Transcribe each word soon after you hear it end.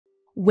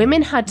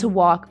women had to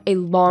walk a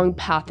long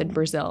path in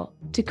Brazil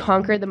to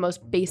conquer the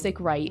most basic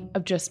right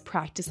of just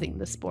practicing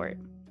the sport.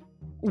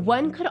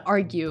 One could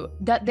argue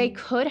that they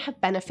could have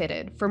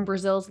benefited from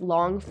Brazil's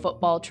long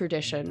football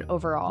tradition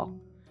overall,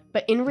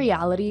 but in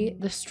reality,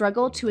 the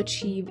struggle to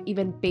achieve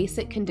even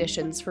basic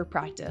conditions for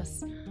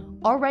practice,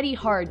 already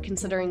hard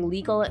considering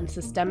legal and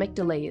systemic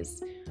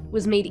delays,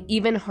 was made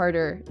even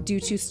harder due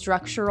to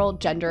structural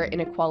gender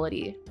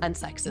inequality and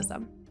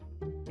sexism.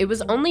 It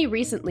was only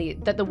recently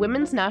that the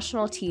women's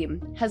national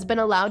team has been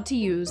allowed to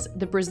use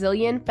the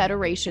Brazilian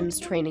Federation's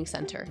training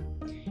center.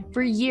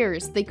 For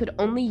years, they could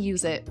only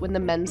use it when the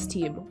men's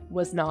team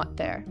was not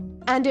there.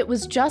 And it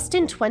was just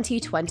in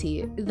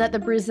 2020 that the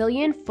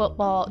Brazilian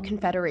Football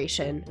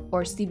Confederation,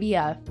 or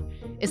CBF,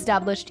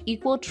 established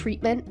equal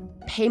treatment,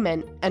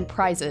 payment, and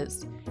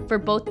prizes for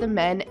both the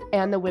men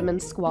and the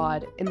women's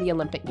squad in the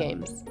Olympic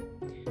Games,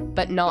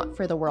 but not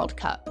for the World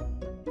Cup.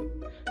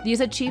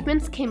 These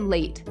achievements came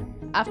late,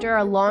 after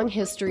a long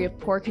history of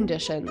poor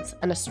conditions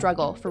and a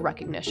struggle for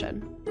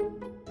recognition.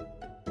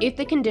 If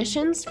the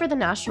conditions for the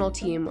national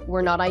team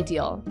were not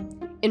ideal,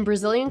 in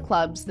Brazilian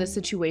clubs the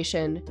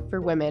situation for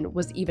women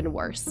was even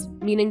worse,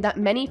 meaning that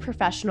many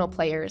professional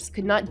players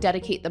could not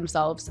dedicate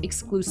themselves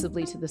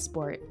exclusively to the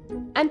sport.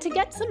 And to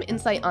get some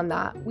insight on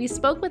that, we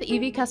spoke with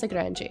Ivi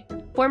Casagrande,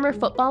 former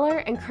footballer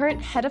and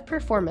current head of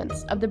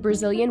performance of the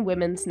Brazilian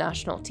women's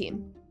national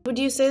team. Would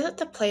you say that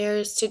the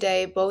players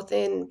today, both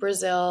in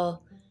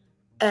Brazil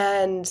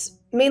and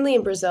mainly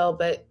in Brazil,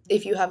 but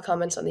if you have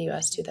comments on the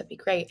US too, that'd be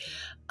great.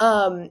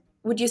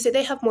 Would you say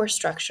they have more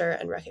structure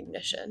and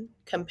recognition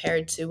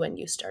compared to when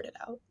you started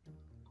out?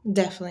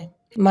 Definitely.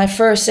 My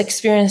first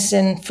experience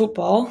in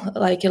football,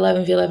 like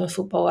 11v11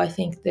 football, I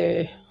think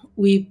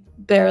we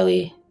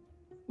barely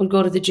would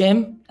go to the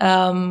gym.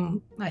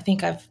 I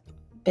think I've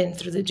been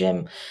through the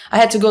gym. I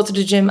had to go to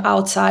the gym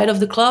outside of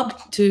the club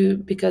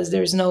because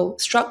there's no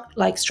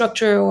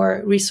structure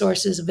or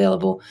resources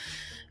available.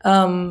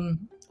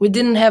 We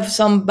didn't have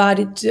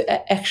somebody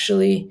to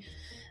actually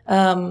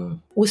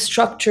with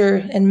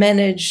structure and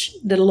manage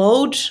the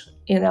load,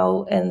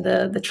 and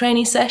the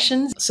training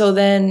sessions. So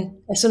then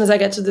as soon as I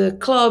get to the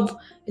club,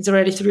 it's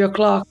already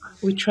 3:00.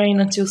 We train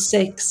until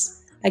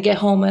 6. I get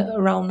home at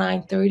around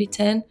 9:30,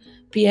 10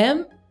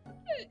 p.m.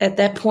 At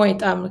that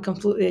point, I'm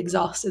completely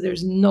exhausted.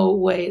 There's no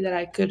way that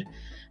I could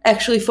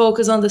actually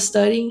focus on the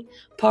studying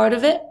part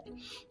of it.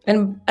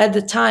 And at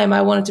the time,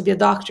 I wanted to be a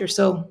doctor,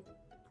 so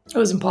it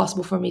was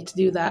impossible for me to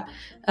do that,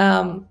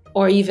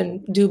 or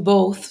even do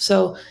both.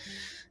 So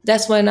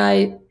that's when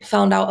I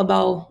found out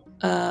about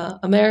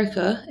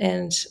America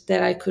and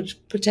that I could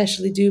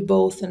potentially do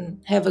both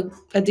and have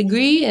a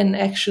degree and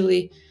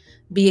actually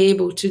be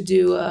able to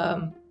do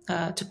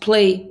to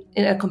play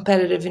in a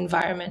competitive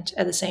environment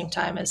at the same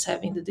time as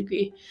having the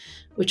degree,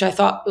 which I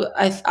thought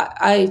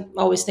I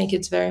always think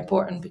it's very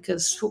important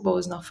because football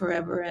is not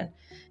forever and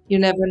you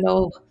never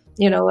know.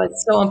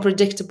 It's so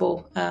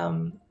unpredictable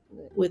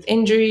with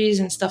injuries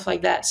and stuff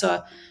like that.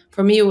 So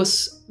for me, it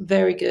was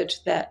very good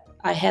that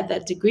I had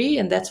that degree,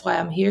 and that's why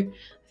I'm here.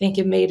 I think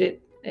it made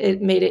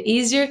it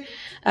easier,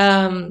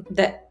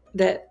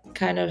 that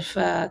kind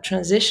of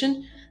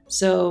transition.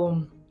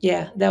 So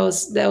yeah, that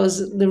was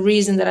the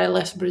reason that I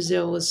left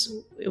Brazil was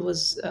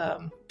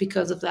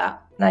because of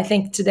that. And I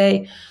think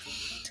today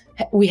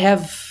we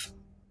have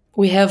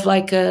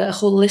like a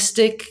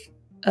holistic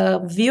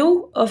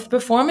view of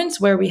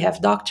performance where we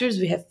have doctors,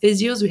 we have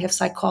physios, we have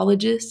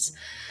psychologists.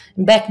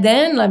 Back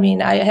then,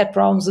 I had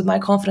problems with my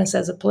confidence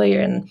as a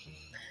player, and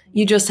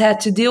you just had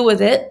to deal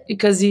with it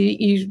because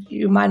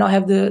you might not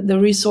have the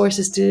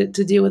resources to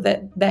deal with it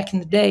back in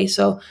the day.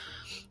 So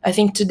I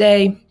think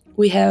today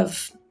we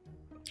have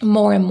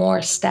more and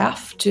more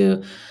staff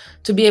to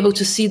be able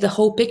to see the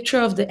whole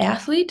picture of the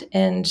athlete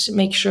and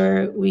make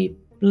sure we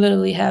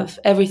literally have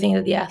everything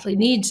that the athlete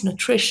needs: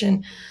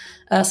 nutrition,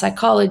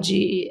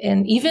 psychology,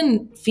 and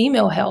even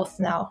female health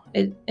now.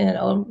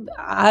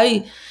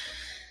 I,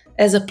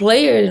 as a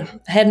player,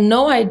 had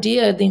no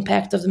idea the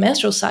impact of the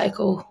menstrual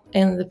cycle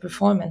in the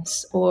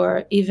performance,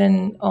 or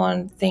even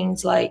on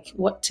things like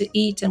what to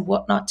eat and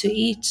what not to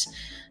eat.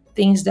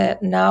 Things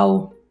that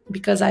now,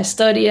 because I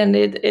study and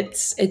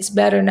it's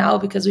better now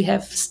because we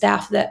have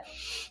staff that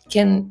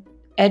can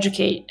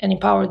educate and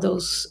empower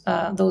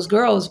those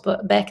girls.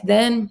 But back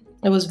then,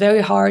 it was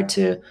very hard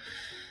to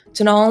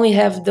not only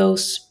have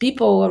those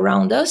people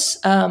around us,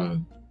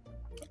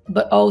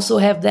 but also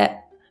have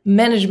that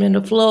management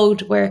of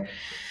load where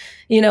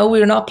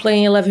we're not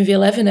playing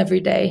 11v11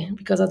 every day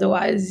because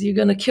otherwise you're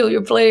going to kill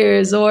your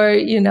players, or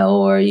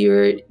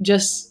you're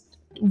just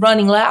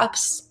running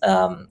laps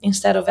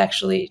instead of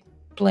actually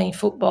playing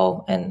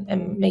football and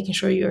making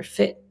sure you're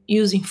fit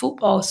using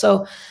football.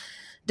 So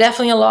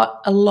definitely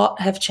a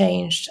lot have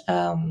changed.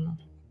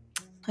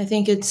 I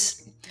think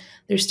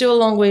there's still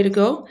a long way to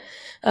go,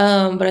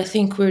 but I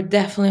think we're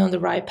definitely on the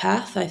right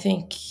path. I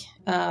think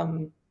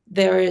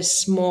there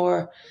is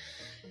more,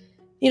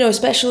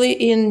 especially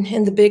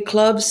in the big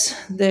clubs,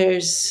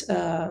 there's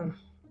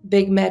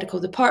big medical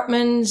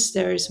departments,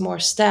 there's more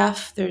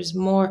staff, there's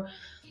more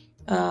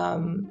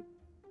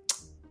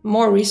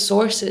more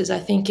resources. I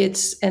think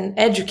it's an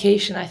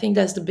education. I think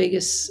that's the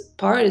biggest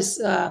part,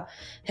 is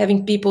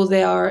having people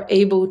that are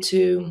able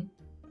to,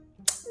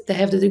 they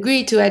have the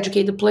degree to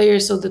educate the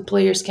players, so the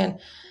players can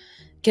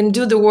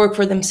do the work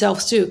for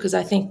themselves too. Because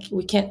I think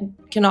we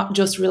cannot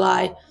just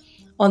rely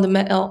on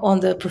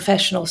the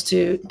professionals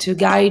to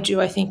guide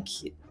you. I think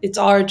it's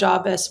our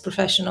job as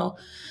professionals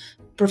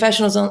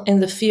in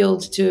the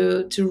field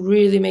to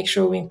really make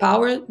sure we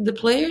empower the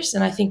players.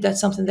 And I think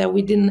that's something that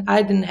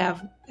I didn't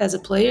have as a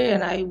player,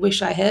 and I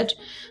wish I had.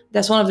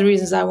 That's one of the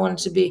reasons I wanted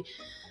to be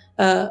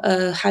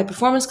a high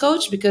performance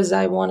coach, because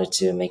I wanted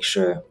to make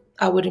sure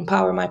I would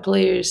empower my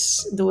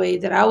players the way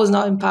that I was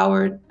not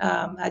empowered.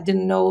 I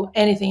didn't know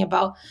anything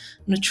about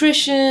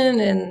nutrition,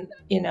 and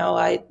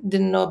I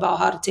didn't know about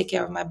how to take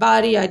care of my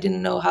body. I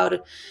didn't know how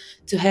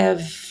to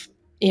have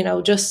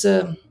just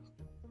a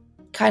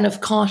kind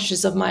of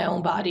conscious of my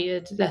own body.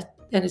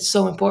 And it's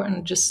so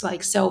important, just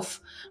like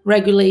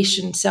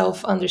self-regulation,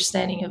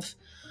 self-understanding of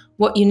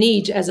what you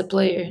need as a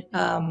player.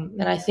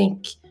 And I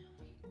think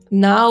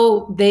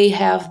now they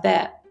have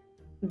that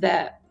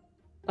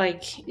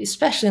like,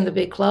 especially in the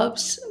big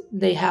clubs,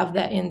 they have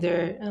that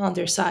on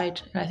their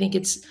side. And I think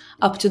it's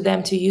up to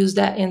them to use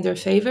that in their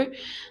favor,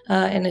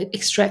 and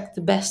extract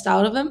the best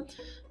out of them.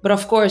 But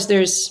of course,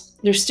 there's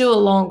still a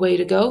long way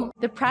to go.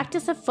 The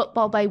practice of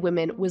football by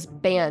women was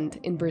banned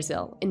in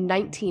Brazil in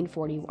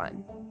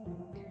 1941.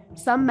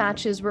 Some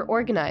matches were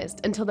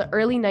organized until the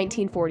early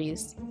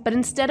 1940s, but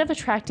instead of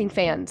attracting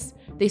fans,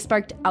 they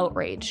sparked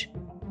outrage,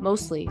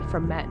 mostly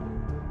from men.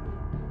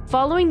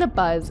 Following the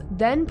buzz,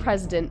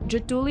 then-President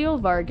Getúlio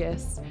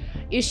Vargas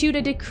issued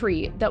a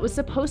decree that was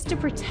supposed to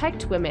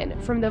protect women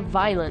from the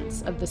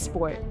violence of the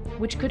sport,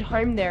 which could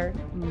harm their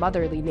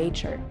motherly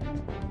nature.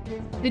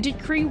 The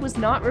decree was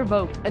not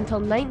revoked until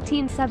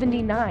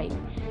 1979,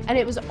 and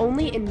it was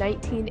only in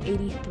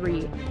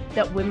 1983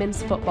 that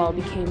women's football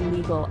became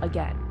legal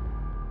again.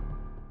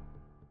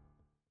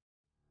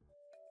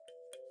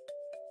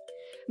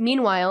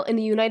 Meanwhile, in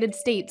the United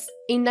States,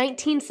 a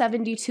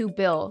 1972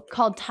 bill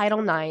called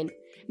Title IX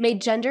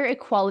made gender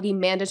equality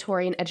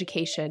mandatory in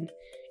education,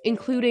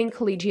 including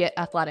collegiate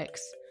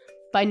athletics.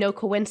 By no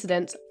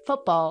coincidence,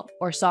 football,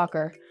 or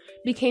soccer,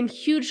 became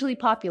hugely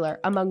popular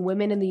among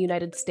women in the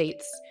United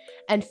States,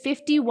 and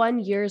 51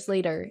 years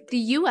later, the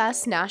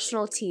U.S.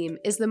 national team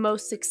is the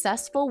most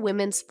successful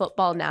women's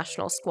football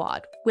national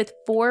squad, with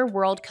 4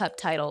 World Cup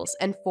titles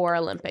and 4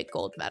 Olympic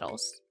gold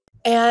medals.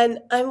 And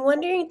I'm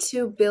wondering,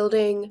 too,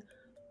 building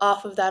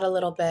off of that a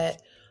little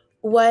bit,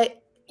 what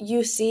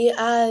you see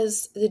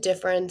as the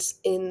difference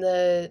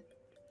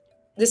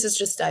this is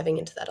just diving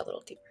into that a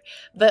little deeper,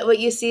 but what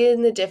you see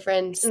in the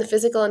difference in the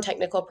physical and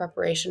technical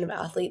preparation of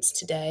athletes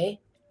today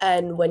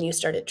and when you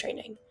started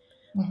training.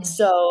 Mm-hmm.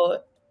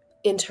 So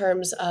in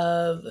terms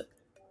of,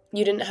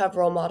 you didn't have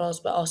role models,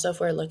 but also if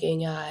we're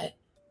looking at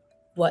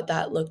what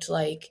that looked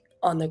like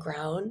on the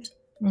ground.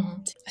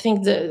 Mm-hmm. I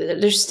think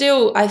there's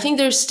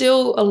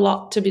still a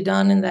lot to be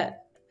done in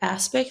that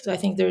aspect. I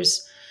think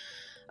there's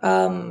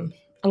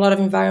a lot of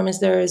environments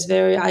there is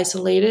very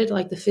isolated,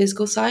 like the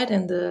physical side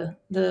and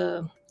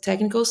the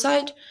technical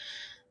side.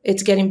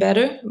 It's getting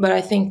better, but I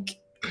think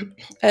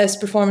as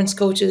performance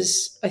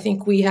coaches, I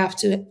think we have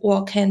to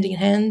walk hand in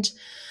hand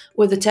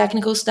with the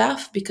technical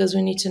staff, because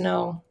we need to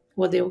know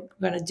what they're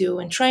going to do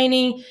in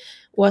training,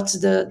 what's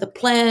the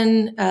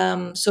plan,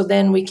 so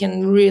then we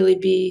can really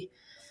be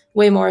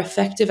way more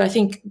effective. I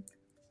think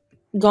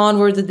gone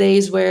were the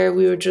days where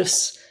we were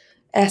just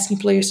asking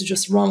players to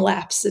just run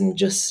laps and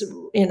just,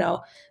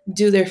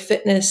 do their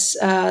fitness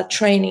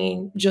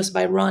training just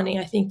by running.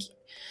 I think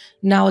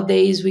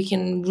nowadays we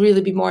can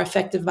really be more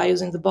effective by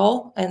using the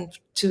ball, and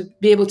to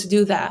be able to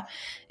do that,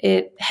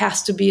 it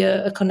has to be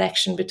a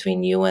connection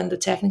between you and the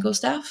technical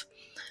staff,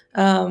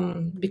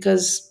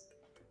 because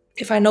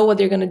if I know what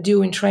they're going to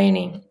do in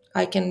training,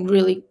 I can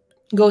really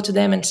go to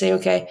them and say,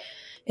 okay,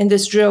 in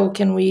this drill,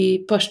 can we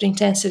push the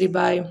intensity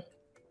by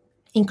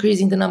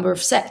increasing the number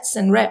of sets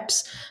and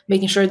reps,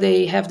 making sure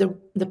they have the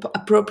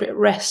appropriate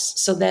rest,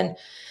 so then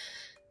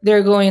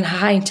they're going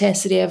high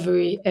intensity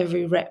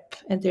every rep,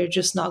 and they're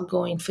just not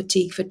going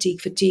fatigue,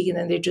 and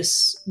then they're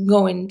just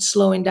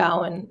slowing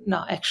down and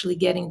not actually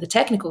getting the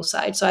technical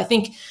side. So I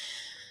think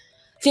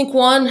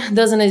one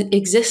doesn't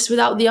exist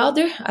without the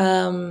other,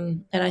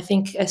 and I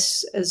think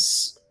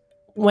as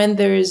when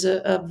there is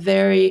a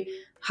very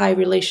high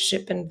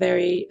relationship and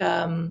very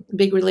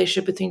big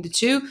relationship between the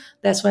two,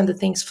 that's when the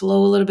things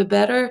flow a little bit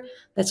better.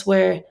 That's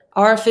where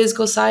our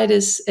physical side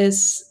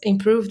is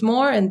improved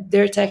more and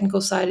their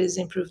technical side is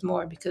improved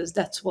more, because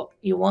that's what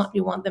you want.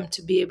 You want them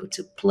to be able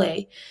to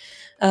play.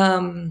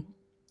 And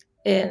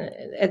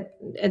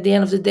at the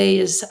end of the day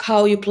is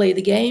how you play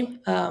the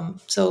game.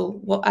 So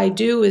what I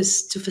do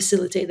is to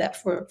facilitate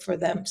that for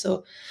them.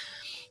 So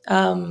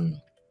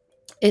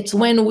it's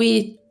when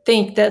we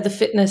think that the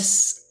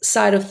fitness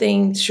side of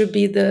things should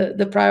be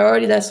the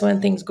priority, that's when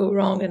things go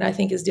wrong. And I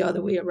think it's the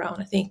other way around.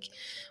 I think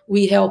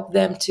we help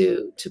them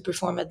to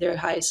perform at their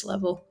highest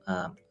level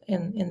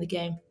in the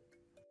game.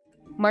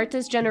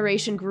 Marta's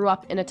generation grew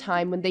up in a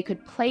time when they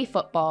could play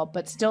football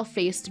but still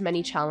faced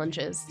many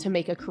challenges to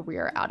make a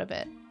career out of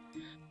it.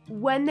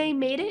 When they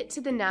made it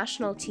to the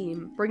national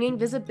team, bringing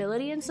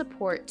visibility and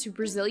support to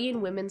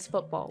Brazilian women's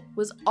football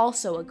was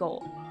also a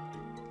goal.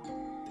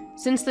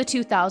 Since the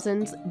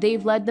 2000s,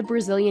 they've led the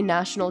Brazilian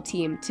national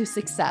team to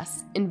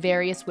success in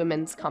various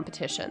women's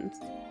competitions.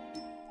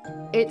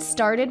 It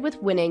started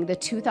with winning the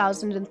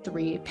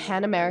 2003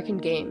 Pan American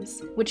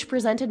Games, which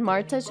presented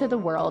Marta to the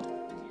world,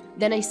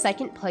 then a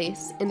second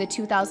place in the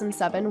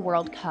 2007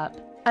 World Cup,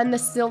 and the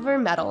silver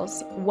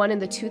medals won in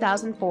the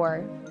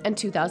 2004 and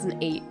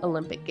 2008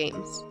 Olympic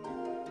Games.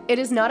 It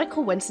is not a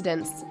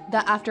coincidence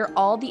that after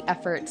all the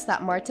efforts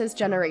that Marta's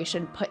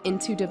generation put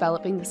into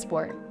developing the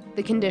sport,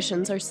 the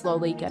conditions are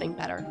slowly getting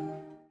better.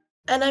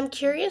 And I'm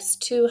curious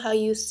too how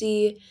you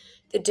see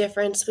the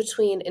difference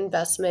between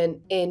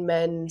investment in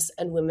men's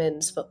and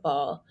women's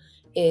football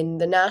in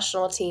the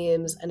national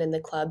teams and in the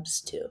clubs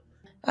too.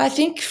 I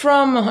think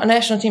from a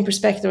national team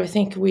perspective, I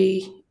think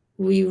we're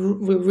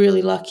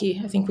really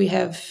lucky. I think we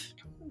have,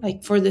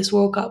 like for this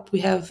World Cup, we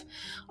have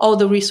all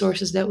the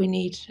resources that we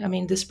need. I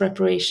mean, this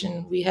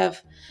preparation,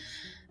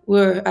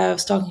 I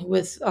was talking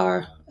with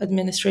our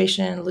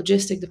administration and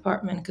logistic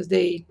department because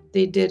they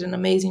did an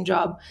amazing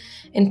job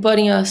in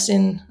putting us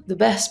in the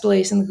best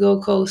place in the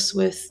Gold Coast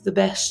with the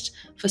best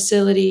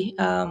facility.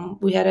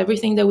 We had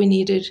everything that we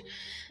needed.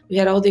 We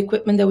had all the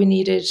equipment that we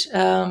needed.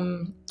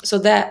 So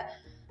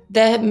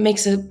that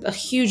makes a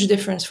huge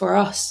difference for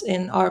us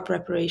in our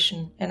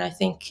preparation. And I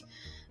think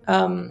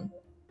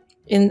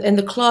in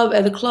the club,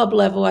 at the club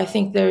level, I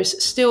think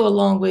there's still a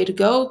long way to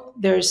go.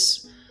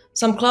 There's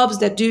some clubs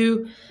that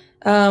do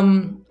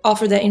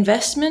offer that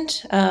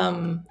investment,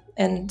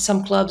 and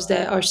some clubs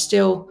that are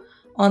still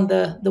on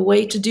the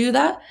way to do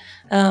that.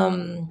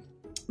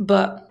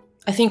 But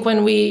I think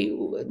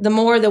the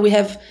more that we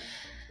have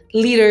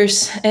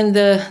leaders in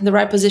the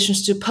right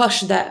positions to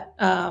push that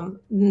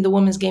the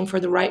women's game for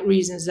the right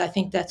reasons, I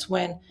think that's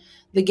when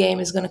the game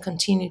is going to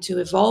continue to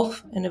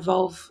evolve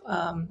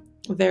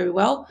very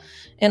well.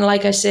 And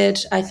like I said,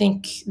 I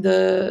think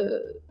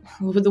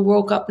with the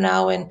World Cup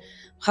now and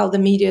how the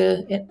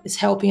media is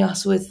helping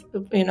us with,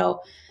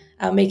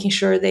 making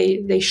sure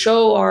they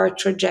show our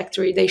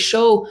trajectory, they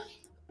show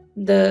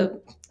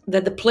that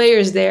the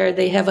players there,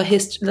 they have a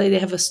history, they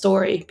have a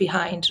story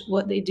behind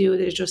what they do.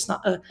 They're just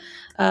not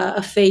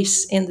a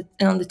face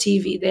on the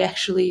TV. They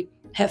actually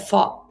have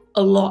fought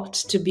a lot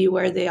to be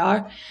where they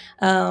are.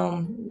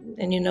 And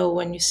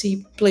when you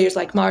see players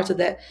like Marta,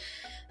 that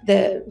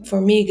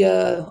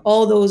Formiga,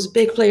 all those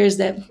big players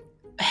that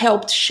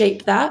helped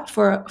shape that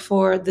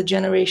for the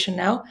generation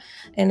now,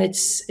 and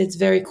it's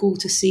very cool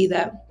to see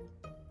that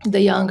the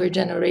younger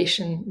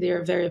generation, they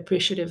are very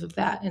appreciative of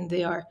that, and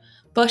they are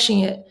pushing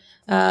it.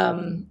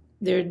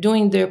 They're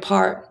doing their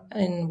part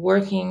and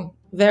working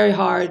very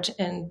hard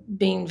and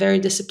being very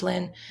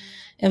disciplined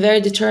and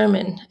very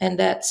determined. And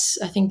that's,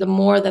 I think, the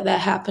more that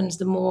happens,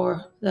 the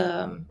more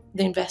the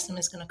investment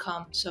is going to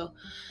come. So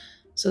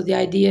the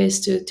idea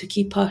is to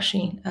keep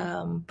pushing.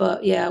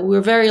 But yeah,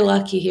 we're very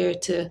lucky here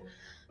to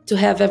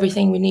have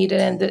everything we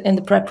needed and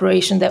the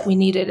preparation that we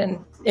needed,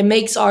 and it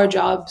makes our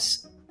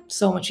jobs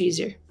so much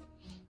easier.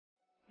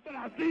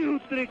 In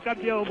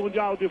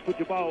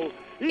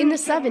the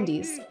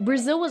 70s,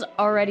 Brazil was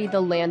already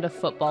the land of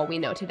football we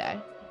know today.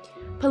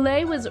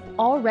 Pelé was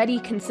already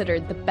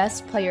considered the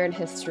best player in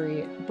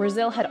history.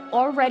 Brazil had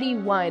already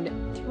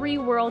won 3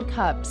 World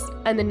Cups,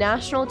 and the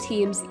national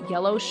team's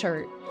yellow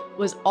shirt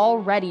was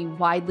already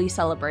widely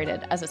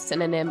celebrated as a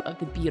synonym of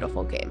the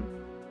beautiful game.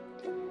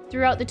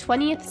 Throughout the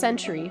 20th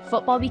century,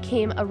 football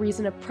became a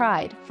reason of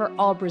pride for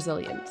all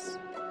Brazilians.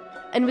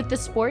 And with the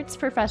sport's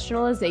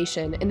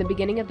professionalization in the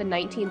beginning of the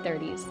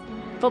 1930s,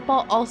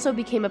 football also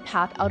became a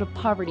path out of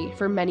poverty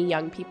for many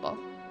young people,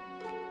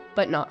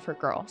 but not for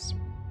girls.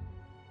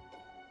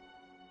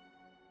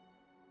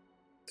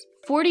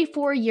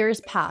 44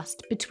 years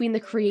passed between the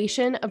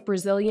creation of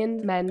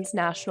Brazilian men's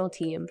national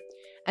team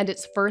and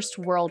its first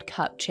World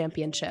Cup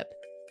championship.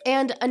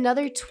 And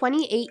another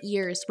 28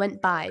 years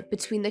went by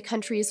between the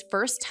country's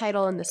first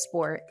title in the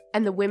sport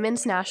and the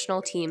women's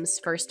national team's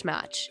first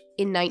match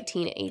in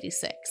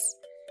 1986.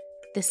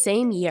 The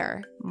same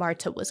year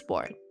Marta was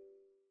born.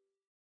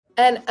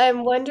 And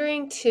I'm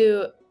wondering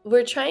too,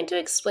 we're trying to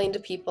explain to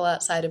people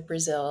outside of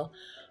Brazil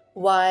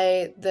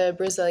why the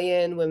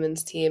Brazilian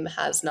women's team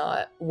has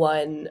not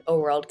won a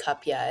World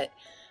Cup yet,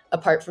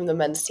 apart from the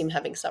men's team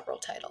having several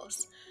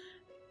titles.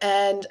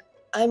 And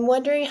I'm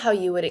wondering how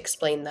you would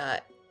explain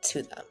that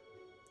to them.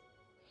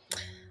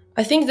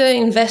 I think the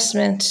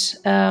investment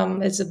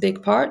is a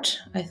big part.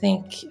 I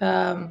think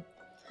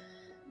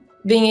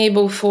being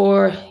able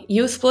for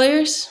youth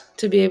players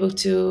to be able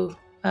to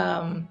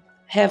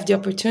have the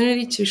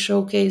opportunity to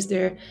showcase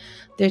their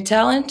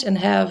talent and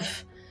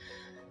have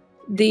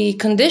the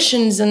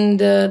conditions and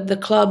the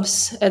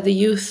clubs at the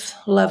youth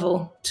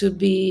level to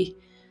be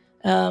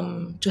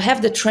to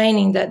have the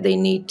training that they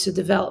need to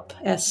develop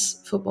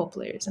as football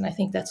players. And I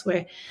think that's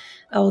where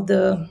all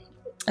the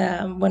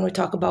when we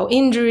talk about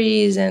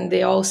injuries, and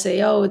they all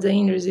say, oh, the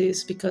injuries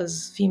is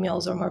because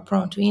females are more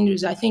prone to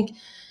injuries. I think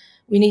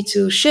we need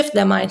to shift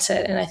that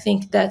mindset. And I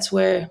think that's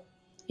where,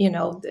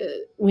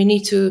 we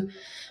need to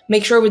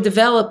make sure we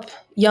develop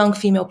young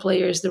female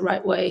players the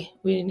right way.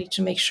 We need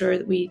to make sure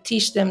that we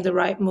teach them the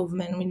right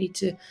movement. We need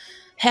to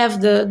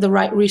have the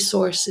right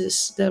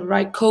resources, the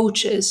right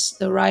coaches,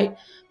 the right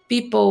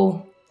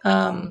people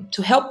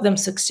to help them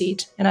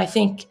succeed. And I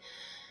think,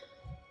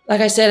 like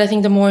I said, I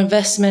think the more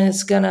investment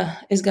is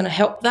gonna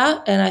help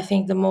that. And I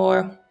think the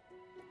more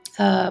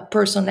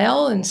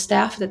personnel and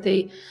staff that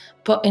they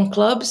put in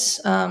clubs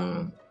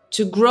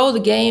to grow the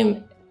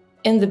game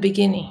in the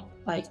beginning,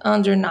 like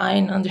under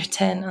 9, under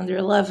 10, under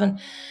 11.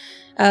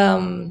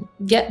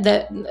 Get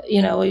that,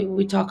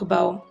 we talk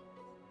about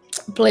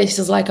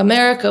places like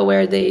America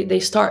where they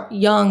start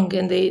young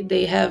and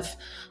they have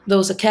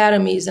those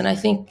academies. And I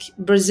think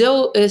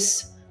Brazil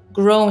is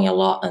growing a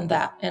lot in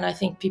that. And I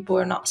think people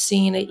are not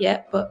seeing it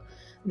yet, but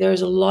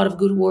there's a lot of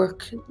good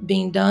work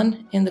being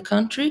done in the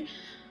country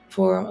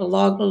for a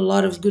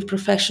lot of good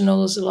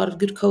professionals, a lot of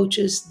good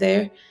coaches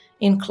there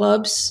in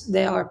clubs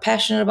that are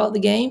passionate about the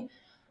game.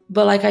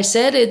 But like I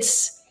said,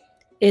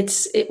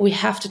 we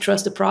have to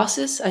trust the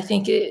process. I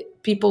think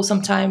people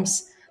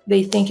sometimes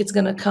they think it's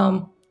going to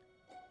come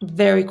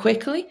very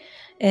quickly.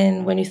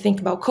 And when you think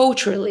about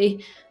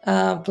culturally,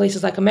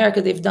 places like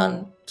America, they've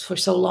done for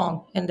so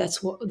long, and that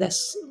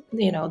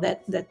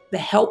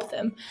help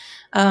them.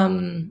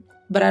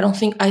 But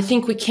I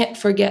think we can't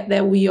forget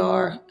that we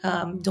are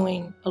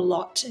doing a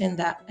lot in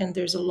that, and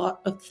there's a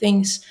lot of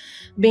things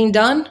being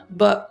done,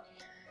 but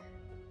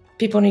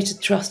people need to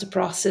trust the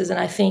process. And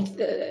I think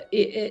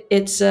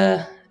it's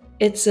a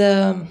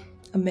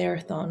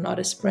marathon, not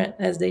a sprint,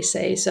 as they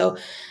say. So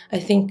I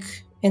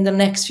think in the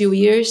next few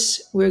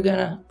years,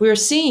 we're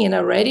seeing it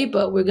already,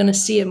 but we're gonna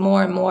see it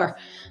more and more.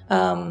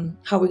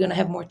 How we're gonna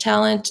have more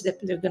talent, that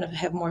they're gonna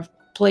have more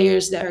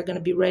players that are gonna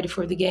be ready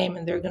for the game,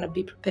 and they're gonna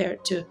be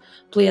prepared to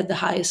play at the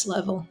highest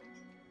level.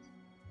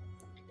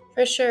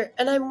 For sure.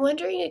 And I'm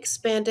wondering,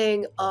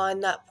 expanding on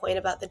that point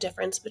about the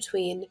difference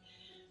between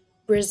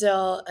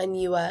Brazil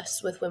and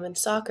US with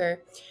women's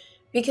soccer,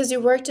 because you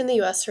worked in the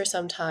US for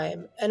some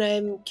time, and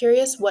I'm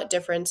curious what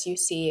difference you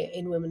see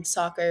in women's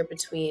soccer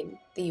between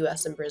the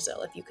US and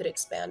Brazil, if you could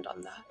expand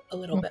on that a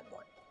little bit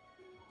more.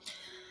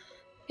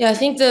 Yeah, I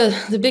think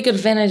the big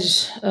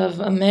advantage of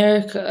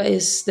America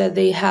is that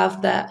they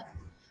have that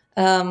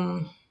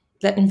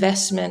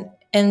investment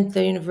in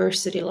the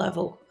university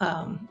level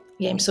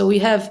game. So we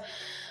have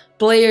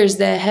players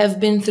that have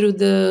been through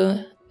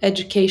the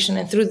education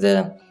and through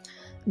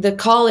the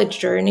college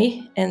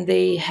journey, and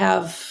they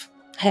have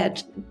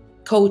had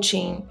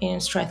coaching in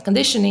strength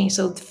conditioning.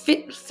 So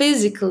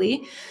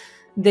physically,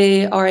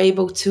 they are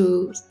able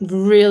to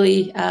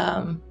really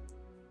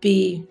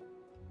be.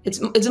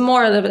 It's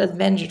more of an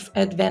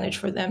advantage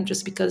for them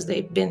just because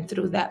they've been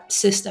through that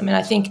system. And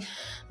I think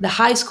the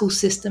high school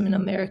system in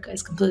America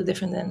is completely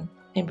different than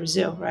in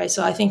Brazil, right?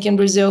 So I think in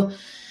Brazil,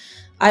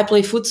 I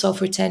played futsal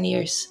for 10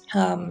 years.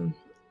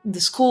 The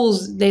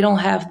schools, they don't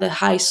have the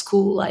high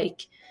school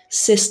like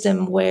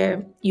system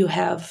where you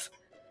have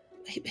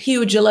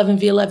huge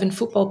 11v11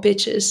 football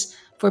pitches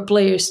for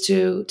players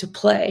to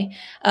play.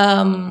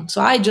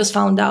 So I just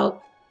found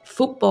out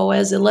football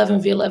as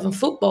 11v11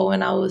 football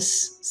when I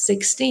was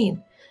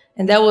 16.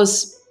 And that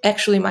was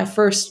actually my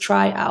first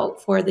tryout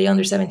for the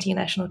under-17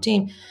 national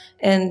team.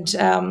 And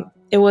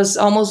it was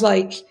almost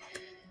like,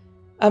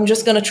 I'm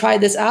just going to try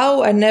this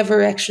out.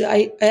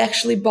 I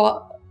actually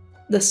bought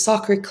the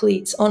soccer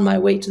cleats on my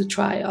way to the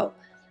tryout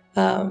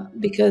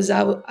because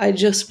I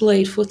just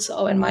played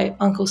futsal. And my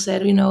uncle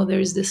said,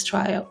 there's this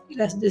trial,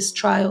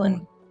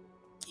 and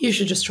you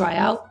should just try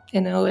out,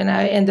 and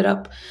I ended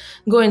up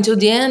going to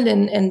the end.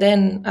 And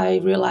then I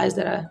realized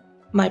that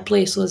my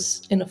place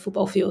was in a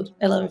football field,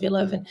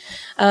 11v11.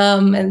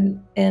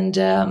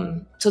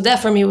 So that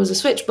for me was a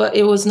switch, but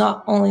it was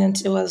not only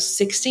until I was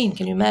 16.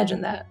 Can you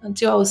imagine that?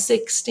 Until I was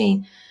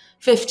 16,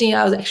 15,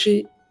 I was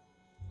actually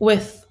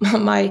with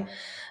my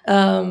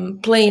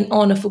playing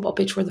on a football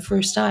pitch for the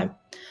first time.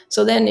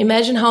 So then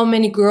imagine how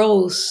many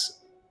girls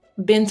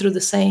been through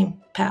the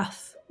same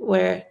path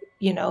where,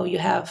 you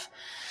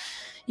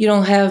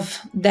don't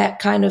have that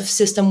kind of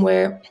system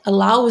where it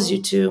allows you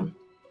to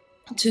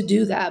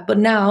do that. But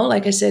now,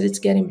 like I said, it's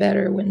getting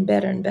better and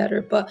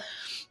better. But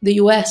the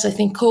US, I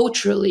think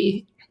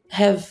culturally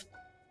have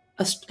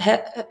a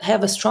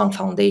strong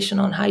foundation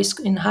on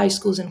in high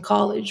schools and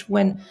college.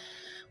 When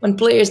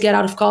players get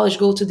out of college,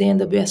 go to the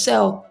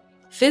NWSL,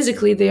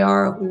 physically they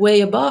are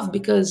way above,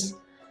 because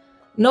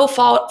no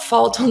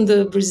fault on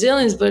the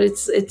Brazilians, but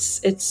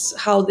it's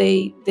how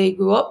they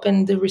grew up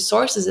and the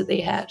resources that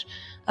they had.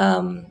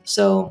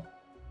 So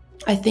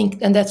I think,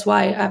 and that's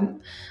why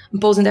I'm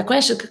posing that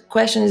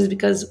question is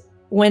because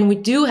when we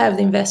do have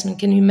the investment,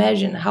 can you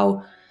imagine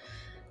how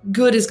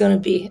good it's going to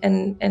be,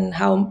 and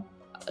how,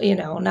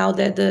 now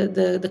that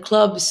the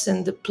clubs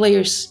and the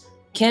players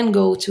can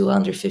go to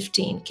under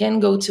 15, can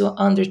go to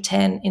under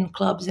 10 in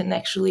clubs and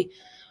actually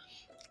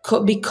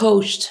be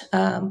coached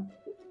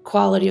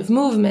quality of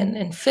movement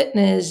and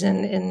fitness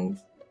and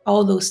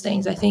all those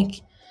things. I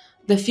think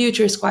the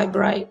future is quite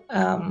bright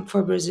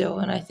for Brazil,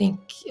 and I think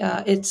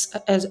it's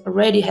as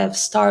already have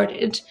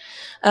started,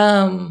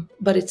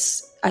 but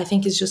I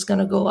think it's just going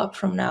to go up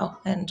from now,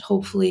 and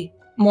hopefully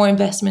more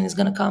investment is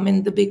going to come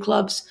in the big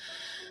clubs,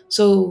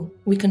 so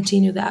we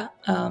continue that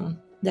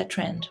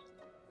trend.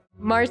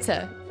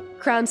 Marta,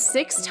 crowned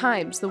 6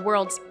 times the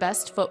world's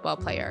best football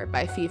player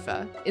by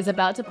FIFA, is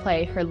about to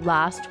play her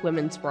last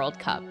Women's World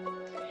Cup,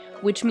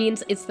 which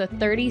means it's the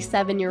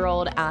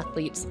 37-year-old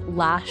athlete's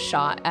last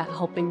shot at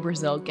helping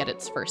Brazil get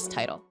its first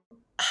title.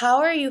 How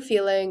are you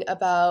feeling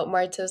about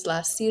Marta's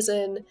last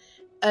season,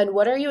 and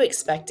what are you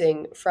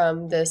expecting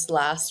from this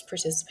last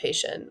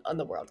participation on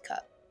the World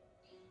Cup?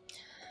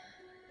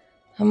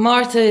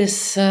 Marta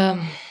is, I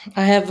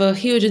have a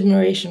huge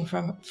admiration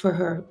for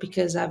her,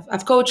 because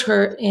I've coached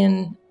her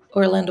in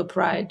Orlando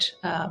Pride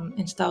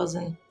in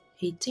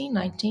 2018,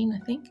 19,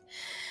 I think.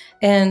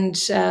 And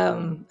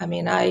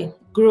I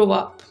grew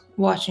up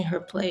watching her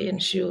play,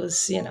 and she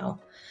was,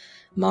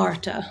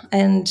 Marta.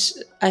 And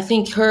I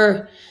think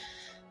her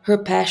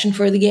passion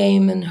for the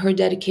game and her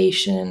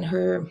dedication,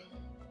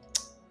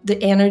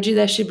 the energy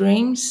that she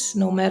brings,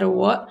 no matter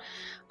what,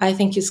 I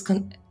think is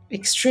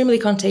extremely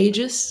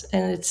contagious,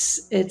 and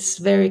it's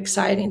very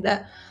exciting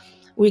that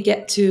we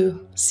get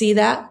to see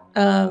that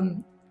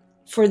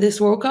for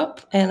this World Cup.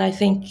 And I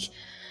think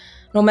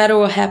no matter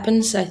what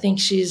happens, I think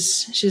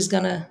she's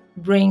gonna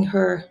bring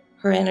her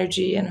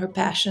energy and her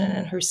passion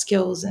and her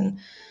skills, and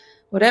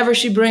whatever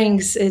she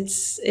brings,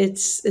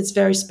 it's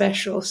very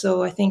special.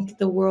 So I think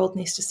the world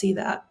needs to see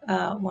that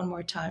one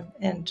more time,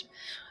 and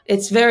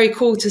it's very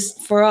cool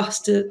for us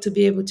to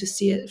be able to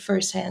see it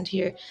firsthand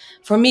here.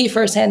 For me,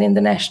 firsthand in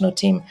the national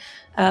team.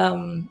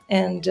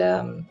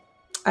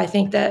 I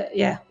think that,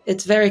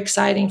 it's very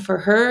exciting for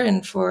her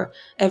and for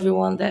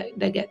everyone that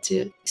get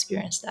to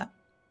experience that.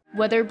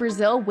 Whether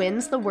Brazil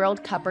wins the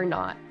World Cup or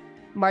not,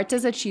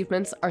 Marta's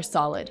achievements are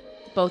solid,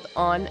 both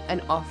on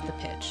and off the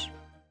pitch.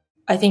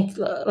 I think,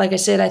 like I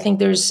said, I think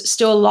there's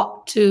still a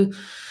lot to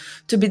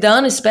be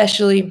done,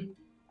 especially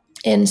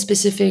in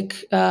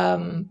specific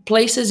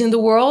places in the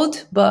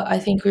world, but I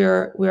think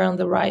we're on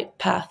the right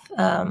path,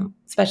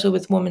 especially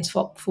with women's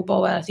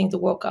football, and I think the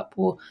World Cup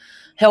will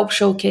help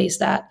showcase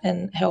that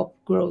and help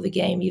grow the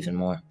game even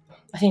more.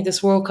 I think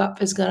this World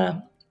Cup is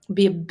gonna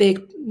play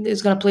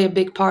a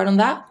big part on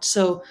that.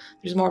 So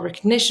there's more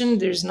recognition,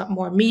 there's not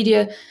more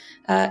media.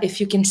 If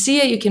you can see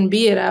it, you can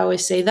be it. I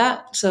always say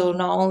that. So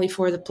not only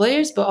for the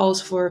players, but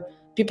also for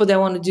people that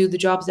want to do the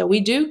jobs that we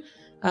do.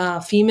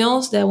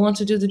 Females that want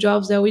to do the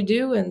jobs that we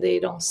do, and they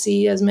don't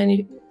see as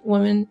many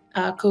women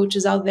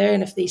coaches out there,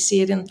 and if they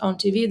see it on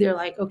TV, they're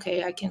like,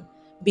 okay, I can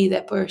be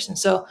that person.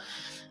 So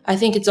I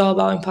think it's all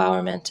about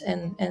empowerment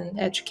and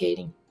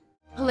educating.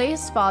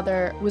 Pelé's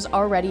father was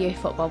already a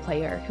football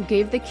player who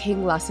gave the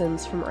king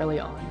lessons from early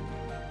on.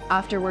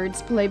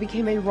 Afterwards, Pelé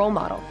became a role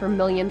model for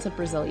millions of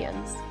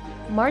Brazilians.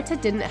 Marta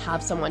didn't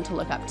have someone to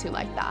look up to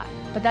like that,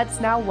 but that's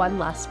now one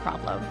less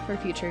problem for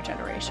future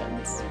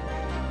generations.